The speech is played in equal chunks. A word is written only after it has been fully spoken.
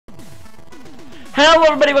Hello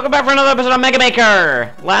everybody, welcome back for another episode of Mega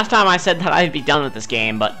Maker! Last time I said that I'd be done with this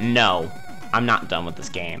game, but no, I'm not done with this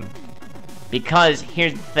game. Because,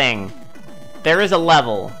 here's the thing, there is a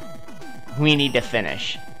level we need to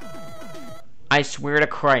finish. I swear to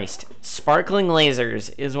Christ, sparkling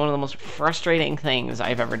lasers is one of the most frustrating things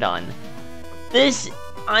I've ever done. This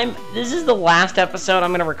is the last episode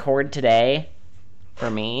I'm gonna record today,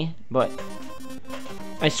 for me, but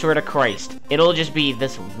I swear to Christ, it'll just be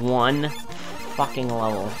this one fucking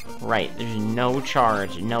level. Right, there's no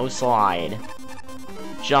charge, no slide.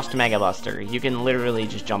 Just Mega Buster. You can literally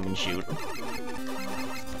just jump and shoot.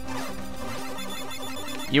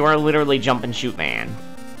 You are literally jump and shoot man.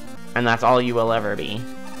 And that's all you will ever be.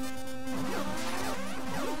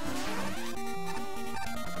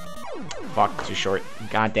 Fuck, too short.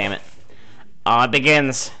 God damn it. It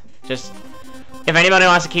begins. Just, if anybody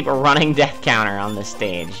wants to keep a running death counter on this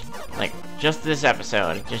stage, like, just this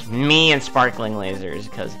episode, just me and sparkling lasers,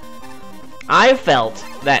 because I felt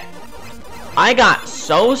that I got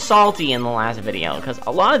so salty in the last video, because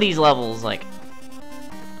a lot of these levels, like,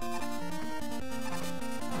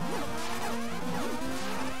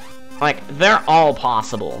 they're all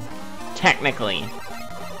possible, technically.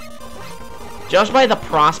 Just by the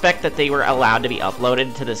prospect that they were allowed to be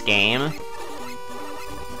uploaded to this game.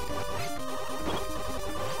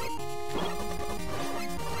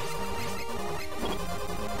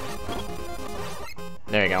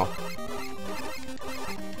 There you go.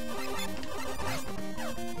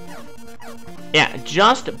 Yeah,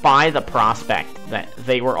 just by the prospect that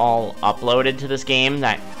they were all uploaded to this game,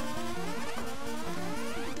 that...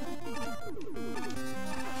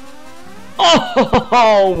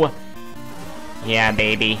 Oh! Yeah,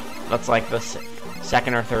 baby. That's like the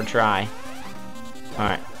second or third try.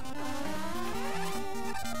 Alright.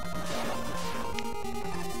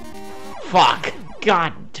 Fuck!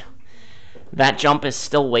 God. That jump is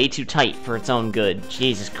still way too tight for its own good.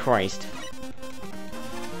 Jesus Christ.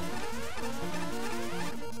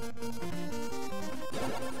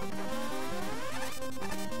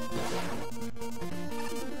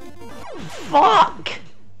 Fuck!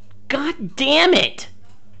 God damn it!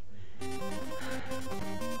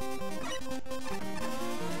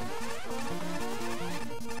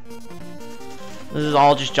 This is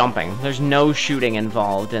all just jumping. There's no shooting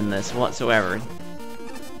involved in this whatsoever.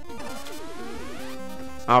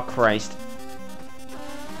 Oh, Christ.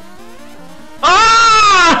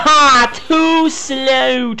 Ah! Too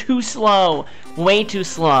slow! Too slow! Way too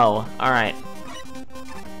slow. Alright.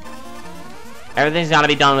 Everything's gotta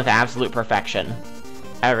be done with absolute perfection.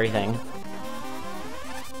 Everything.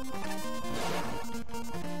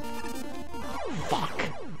 Fuck.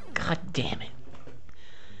 God damn it.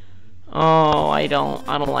 Oh, I don't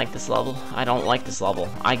like this level. I don't like this level.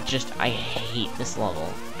 I hate this level.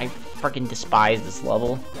 I freaking despise this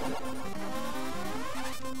level.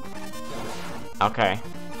 Okay.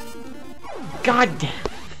 God damn.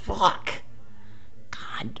 Fuck.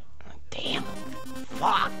 God damn.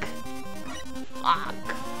 Fuck. Fuck.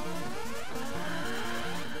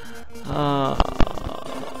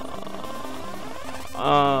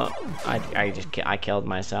 I killed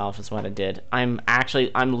myself, is what I did. I'm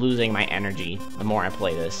losing my energy the more I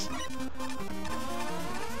play this.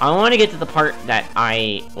 I want to get to the part that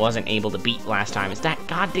I wasn't able to beat last time. It's that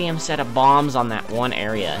goddamn set of bombs on that one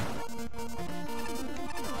area.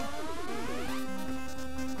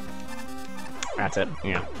 That's it.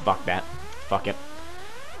 Yeah, fuck that. Fuck it.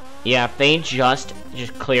 Yeah, if they just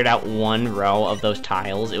cleared out one row of those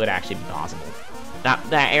tiles, it would actually be possible.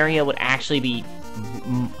 That area would actually be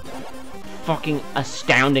fucking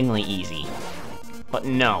astoundingly easy. But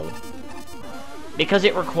no. Because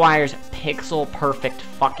it requires pixel-perfect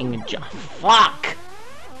fucking fuck!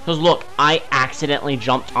 Because look, I accidentally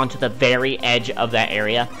jumped onto the very edge of that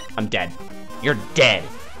area. I'm dead. You're dead.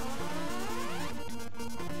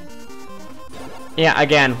 Yeah,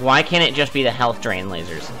 again, why can't it just be the health drain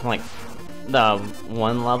lasers? Like, the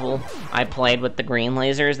one level I played with the green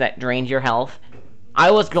lasers that drained your health.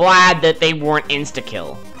 I was glad that they weren't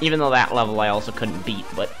insta-kill. Even though that level I also couldn't beat,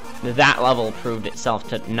 but that level proved itself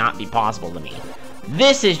to not be possible to me.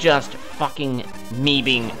 This is just fucking me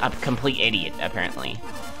being a complete idiot, apparently.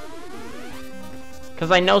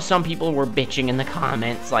 Because I know some people were bitching in the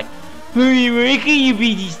comments, like, where can you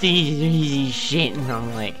beat these things, shit? And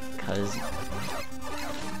I'm like, because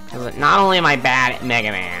not only am I bad at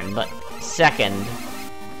Mega Man, but second,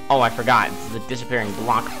 oh, I forgot, it's the disappearing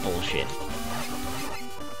block bullshit.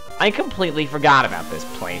 I completely forgot about this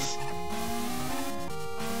place.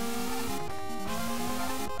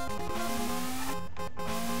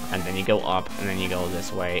 And then you go up, and then you go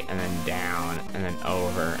this way, and then down, and then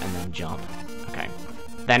over, and then jump. Okay.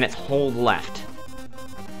 Then it's hold left.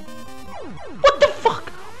 What the fuck?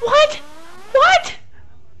 What? What?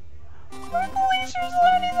 Where the laser's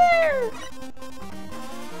already there?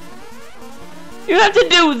 You have to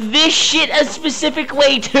do this shit a specific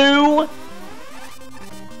way too?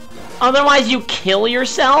 Otherwise you kill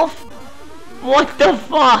yourself? What the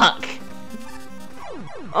fuck?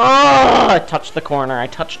 Oh, I touched the corner,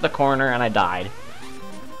 and I died.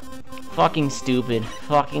 Fucking stupid.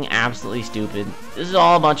 Fucking absolutely stupid. This is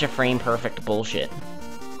all a bunch of frame perfect bullshit.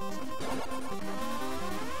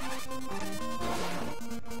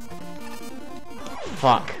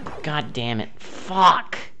 Fuck. God damn it.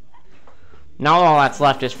 Fuck. Now all that's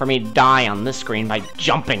left is for me to die on this screen by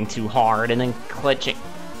jumping too hard and then clipping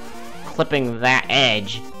that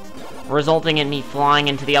edge, resulting in me flying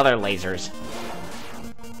into the other lasers.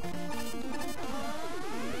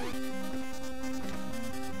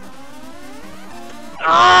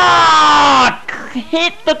 Ah!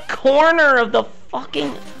 Hit the corner of the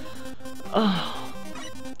fucking... Oh.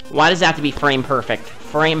 Why does that have to be frame perfect?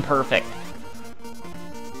 Frame perfect.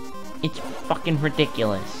 It's fucking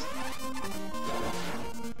ridiculous.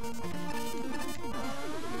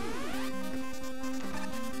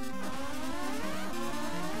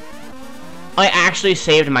 I actually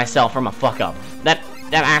saved myself from a fuck up. That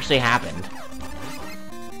actually happened.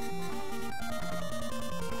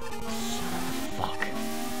 Fuck.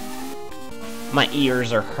 My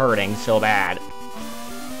ears are hurting so bad.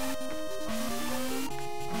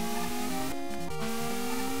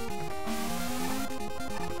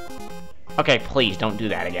 Okay, please don't do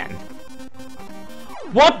that again.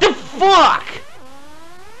 What the fuck?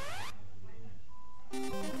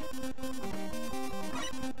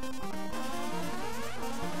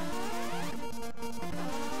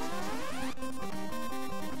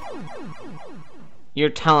 You're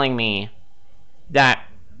telling me that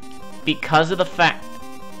because of the fact...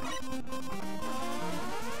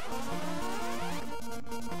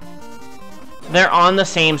 They're on the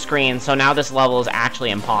same screen, so now this level is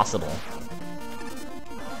actually impossible.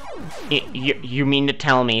 You mean to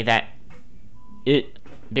tell me that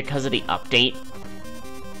because of the update?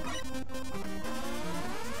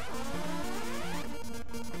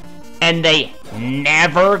 And they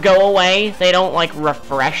never go away? They don't, like,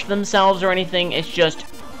 refresh themselves or anything? It's just,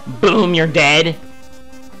 boom, you're dead?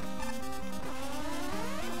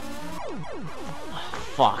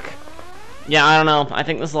 Fuck. Yeah, I don't know. I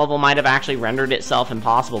think this level might have actually rendered itself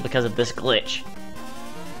impossible because of this glitch.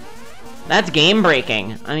 That's game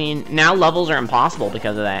breaking. I mean, now levels are impossible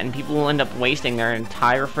because of that, and people will end up wasting their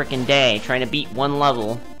entire freaking day trying to beat one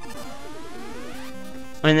level.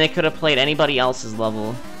 I mean, they could have played anybody else's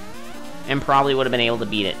level and probably would have been able to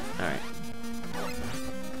beat it. Alright.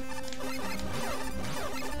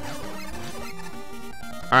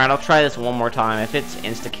 Alright, I'll try this one more time. If it's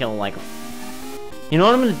insta-kill, like... You know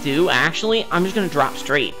what I'm gonna do, actually? I'm just gonna drop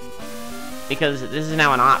straight. Because this is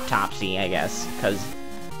now an autopsy, I guess. Because...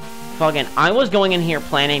 Fucking, I was going in here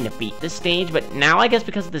planning to beat this stage, but now I guess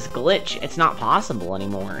because of this glitch, it's not possible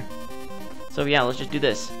anymore. So yeah, let's just do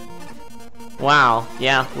this. Wow,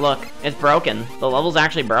 yeah, look, it's broken. The level's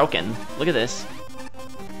actually broken. Look at this.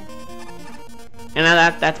 And now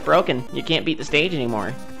that's broken. You can't beat the stage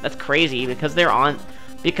anymore. That's crazy, because they're on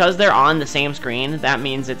the same screen, that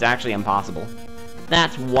means it's actually impossible.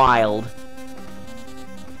 That's wild.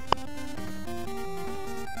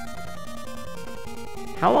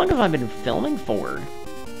 How long have I been filming for?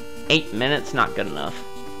 8 minutes? Not good enough.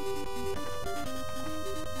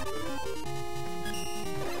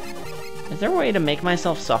 Is there a way to make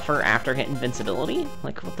myself suffer after hitting invincibility?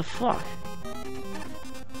 Like, what the fuck?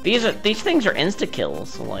 These things are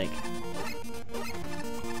insta-kills, so like...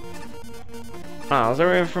 Oh, is there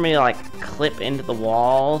a way for me to, like, clip into the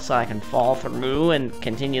wall so I can fall through and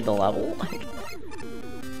continue the level? Like...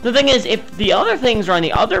 The thing is, if the other things are on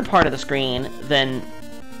the other part of the screen, then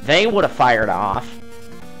they would have fired off.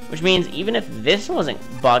 Which means even if this wasn't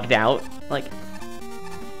bugged out, like...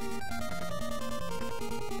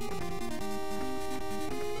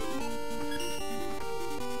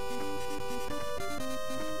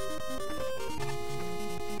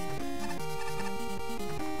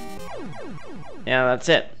 Yeah, that's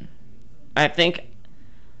it. I think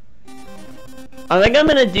I'm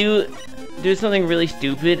gonna do something really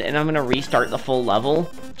stupid, and I'm gonna restart the full level,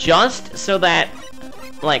 just so that,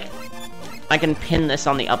 like, I can pin this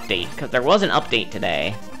on the update, because there was an update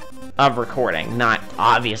today of recording,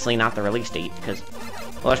 obviously not the release date, because,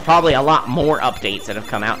 well, there's probably a lot more updates that have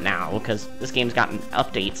come out now, because this game's gotten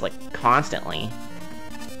updates, like, constantly.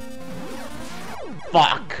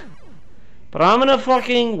 Fuck! But I'm gonna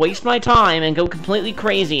fucking waste my time and go completely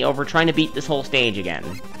crazy over trying to beat this whole stage again.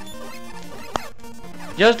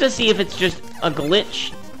 Just to see if it's just a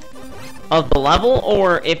glitch of the level,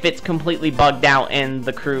 or if it's completely bugged out and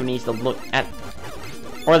the crew needs to look at...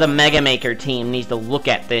 Or the Mega Maker team needs to look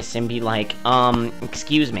at this and be like,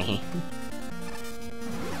 excuse me.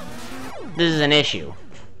 This is an issue.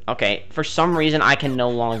 Okay, for some reason I can no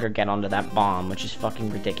longer get onto that bomb, which is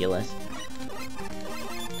fucking ridiculous.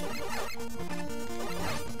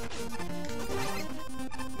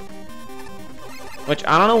 Which,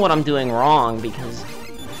 I don't know what I'm doing wrong, because...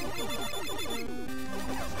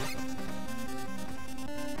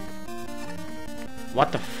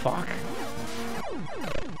 What the fuck?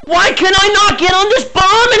 Why can I not get on this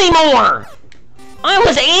bomb anymore? I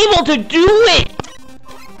was able to do it!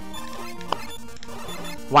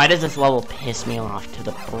 Why does this level piss me off to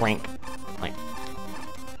the brink? Like,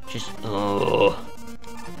 just, ugh.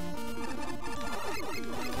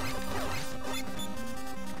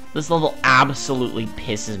 This level absolutely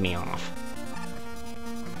pisses me off.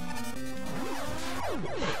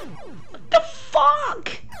 What the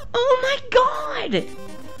fuck? Oh my god!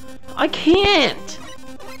 I can't!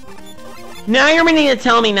 Now you're meaning to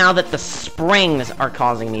tell me now that the springs are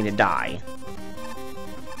causing me to die.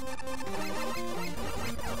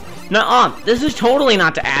 Nuh-uh, this is totally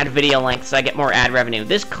not to add video length so I get more ad revenue.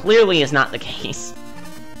 This clearly is not the case.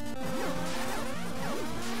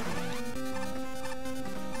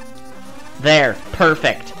 There,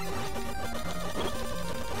 perfect.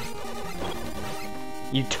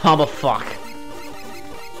 You tub of fuck.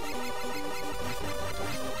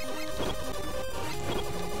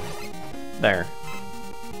 There.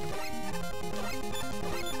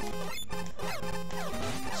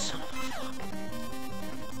 Son of a fuck.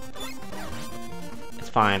 It's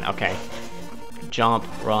fine, okay. Jump,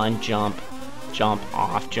 run, jump, jump,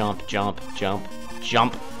 off, jump, jump, jump,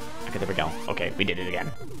 jump. Okay, there we go. Okay, we did it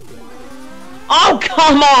again. Oh,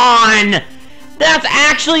 come on! That's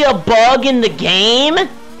actually a bug in the game?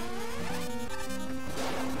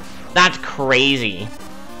 That's crazy.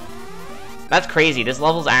 That's crazy. This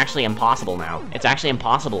level's actually impossible now. It's actually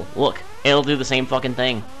impossible. Look, it'll do the same fucking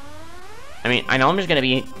thing. I mean, I know I'm just gonna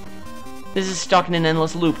be... This is stuck in an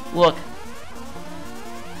endless loop. Look.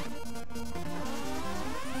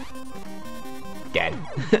 Dead.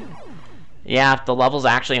 Yeah, the level's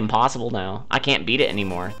actually impossible now. I can't beat it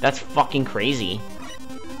anymore. That's fucking crazy.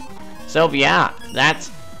 So, yeah,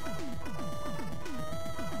 that's...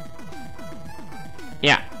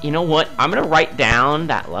 Yeah, you know what? I'm gonna write down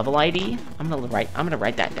that level ID. I'm gonna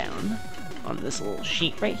write that down on this little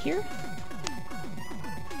sheet right here.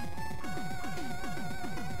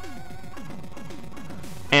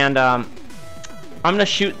 And, I'm gonna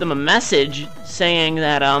shoot them a message saying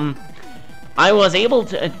that, I was able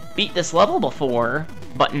to beat this level before,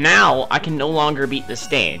 but now I can no longer beat this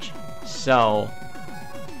stage. So,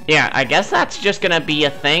 yeah, I guess that's just gonna be a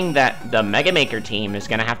thing that the Mega Maker team is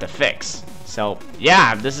gonna have to fix. So,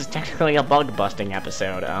 yeah, this is technically a bug-busting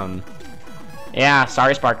episode. Yeah,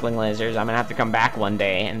 sorry, Sparkling Lasers. I'm gonna have to come back one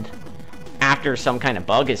day, and after some kind of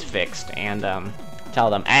bug is fixed, and, tell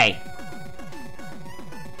them, hey,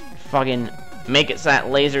 fucking make it so that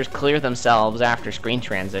lasers clear themselves after screen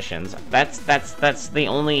transitions. That's the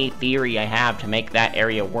only theory I have to make that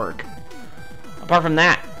area work. Apart from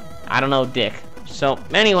that, I don't know, dick. So,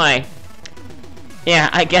 anyway,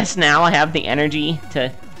 yeah, I guess now I have the energy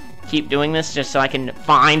to keep doing this just so I can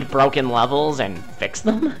find broken levels and fix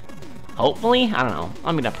them. Hopefully, I don't know.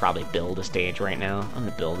 I'm gonna probably build a stage right now. I'm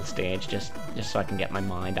gonna build a stage just so I can get my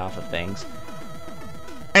mind off of things.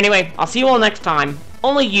 Anyway, I'll see you all next time.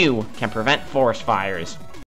 Only you can prevent forest fires.